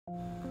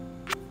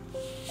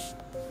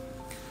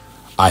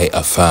I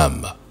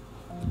affirm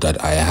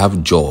that I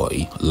have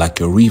joy like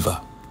a river.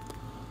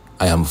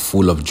 I am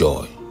full of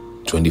joy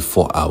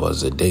 24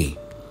 hours a day,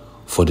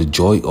 for the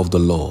joy of the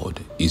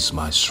Lord is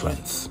my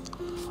strength.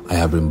 I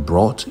have been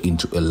brought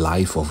into a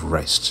life of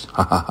rest.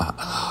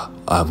 I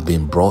have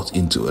been brought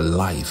into a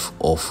life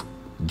of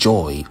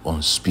joy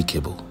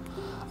unspeakable.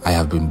 I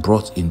have been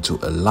brought into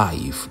a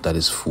life that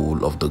is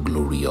full of the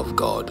glory of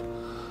God.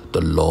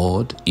 The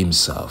Lord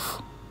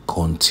Himself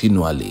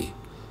continually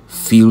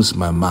fills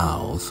my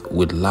mouth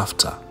with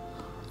laughter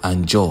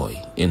and joy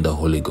in the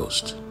Holy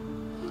Ghost.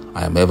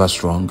 I am ever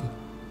strong.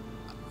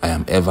 I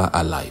am ever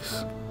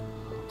alive.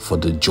 For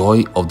the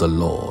joy of the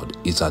Lord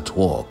is at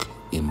work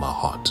in my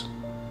heart.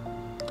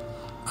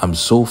 I'm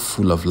so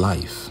full of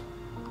life.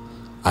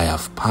 I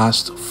have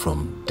passed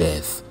from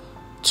death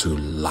to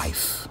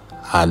life.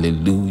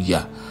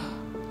 Hallelujah.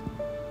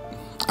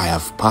 I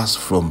have passed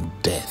from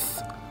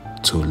death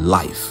to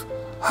life.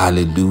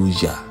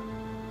 Hallelujah.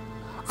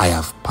 I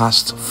have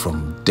passed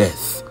from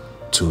death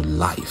to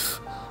life.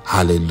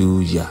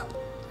 Hallelujah.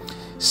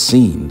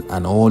 Sin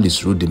and all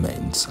its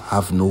rudiments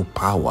have no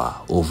power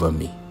over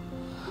me.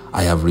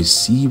 I have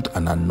received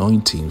an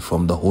anointing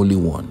from the Holy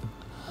One,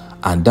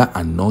 and that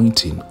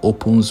anointing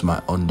opens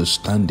my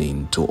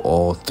understanding to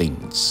all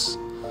things.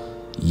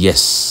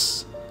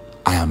 Yes,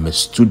 I am a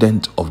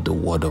student of the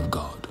Word of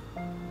God.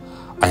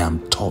 I am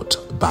taught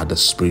by the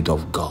Spirit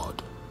of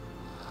God.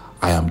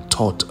 I am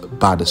taught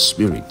by the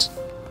Spirit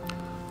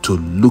to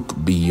look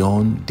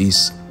beyond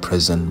these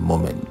present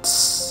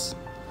moments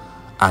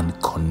and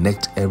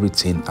connect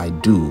everything I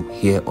do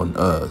here on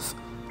earth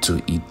to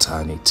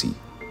eternity.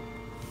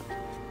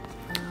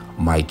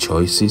 My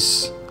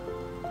choices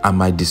and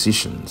my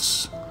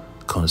decisions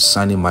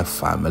concerning my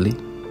family,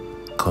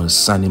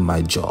 concerning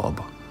my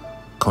job,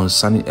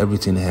 concerning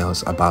everything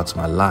else about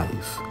my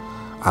life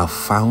are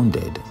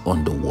founded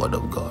on the Word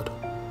of God.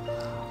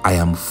 I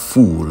am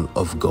full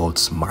of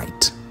God's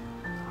might.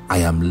 I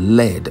am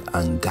led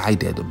and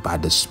guided by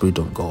the Spirit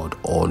of God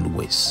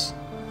always.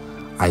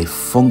 I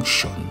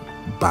function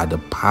by the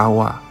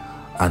power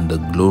and the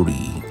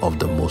glory of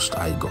the Most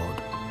High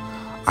God.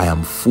 I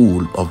am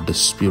full of the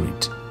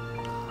Spirit.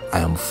 I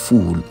am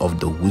full of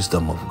the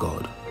wisdom of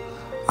God.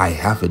 I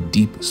have a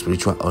deep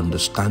spiritual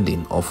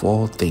understanding of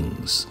all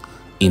things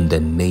in the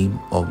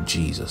name of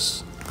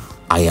Jesus.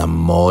 I am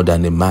more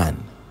than a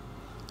man.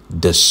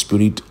 The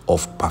Spirit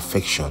of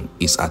perfection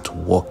is at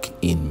work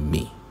in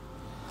me.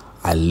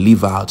 I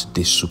live out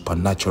the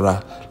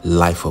supernatural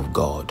life of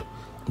God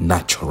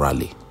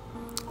naturally.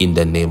 In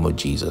the name of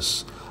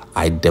Jesus,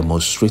 I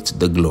demonstrate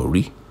the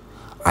glory.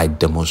 I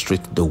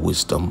demonstrate the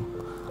wisdom.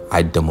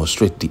 I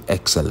demonstrate the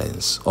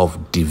excellence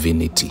of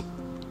divinity.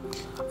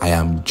 I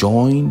am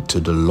joined to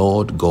the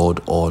Lord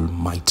God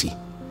Almighty,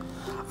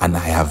 and I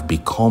have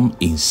become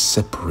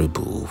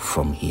inseparable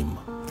from Him.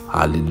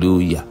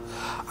 Hallelujah.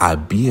 I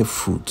bear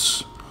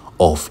fruits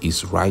of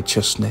His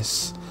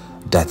righteousness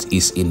that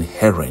is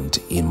inherent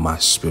in my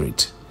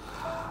spirit.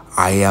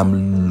 I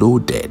am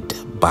loaded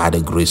by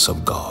the grace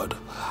of God.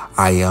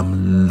 I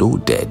am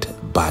loaded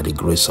by the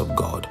grace of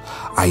God.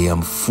 I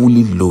am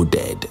fully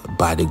loaded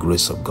by the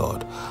grace of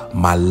God.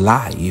 My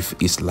life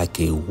is like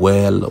a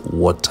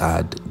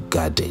well-watered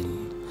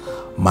garden.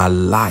 My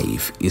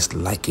life is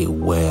like a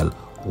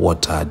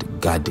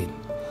well-watered garden.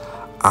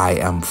 I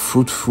am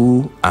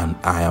fruitful and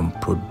I am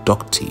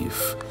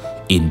productive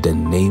in the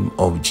name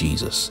of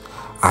Jesus.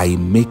 I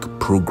make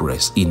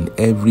progress in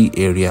every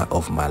area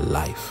of my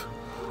life.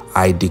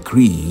 I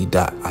decree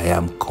that I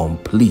am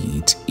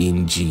complete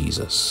in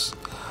Jesus,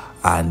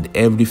 and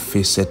every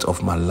facet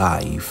of my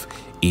life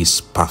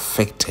is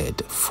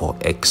perfected for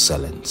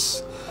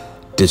excellence.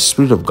 The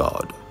Spirit of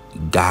God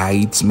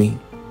guides me.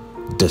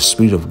 The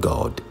Spirit of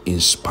God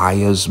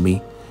inspires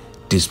me.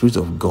 The Spirit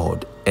of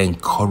God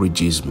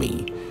encourages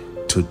me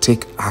to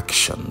take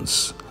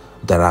actions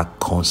that are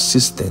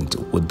consistent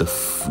with the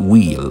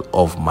will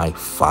of my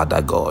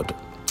Father God.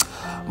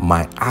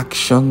 My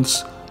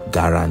actions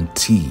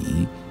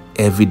guarantee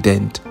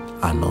evident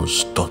and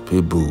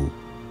unstoppable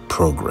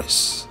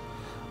progress.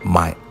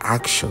 My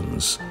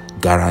actions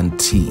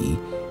guarantee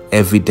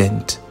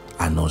evident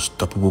and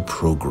unstoppable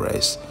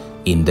progress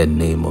in the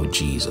name of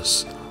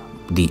Jesus.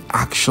 The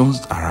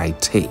actions that I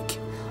take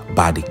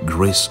by the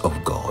grace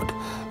of God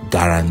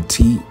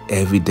guarantee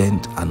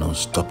evident and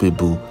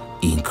unstoppable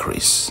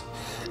increase.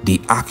 The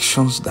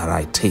actions that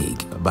I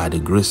take by the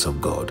grace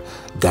of God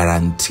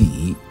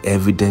guarantee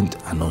evident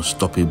and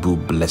unstoppable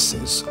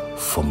blessings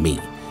for me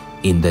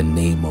in the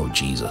name of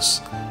Jesus.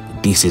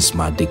 This is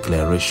my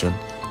declaration.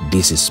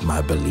 This is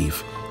my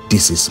belief.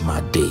 This is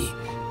my day.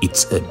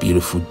 It's a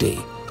beautiful day.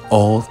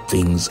 All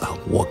things are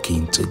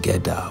working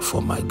together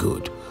for my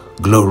good.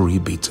 Glory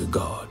be to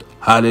God.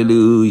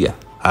 Hallelujah.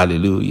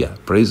 Hallelujah.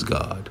 Praise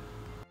God.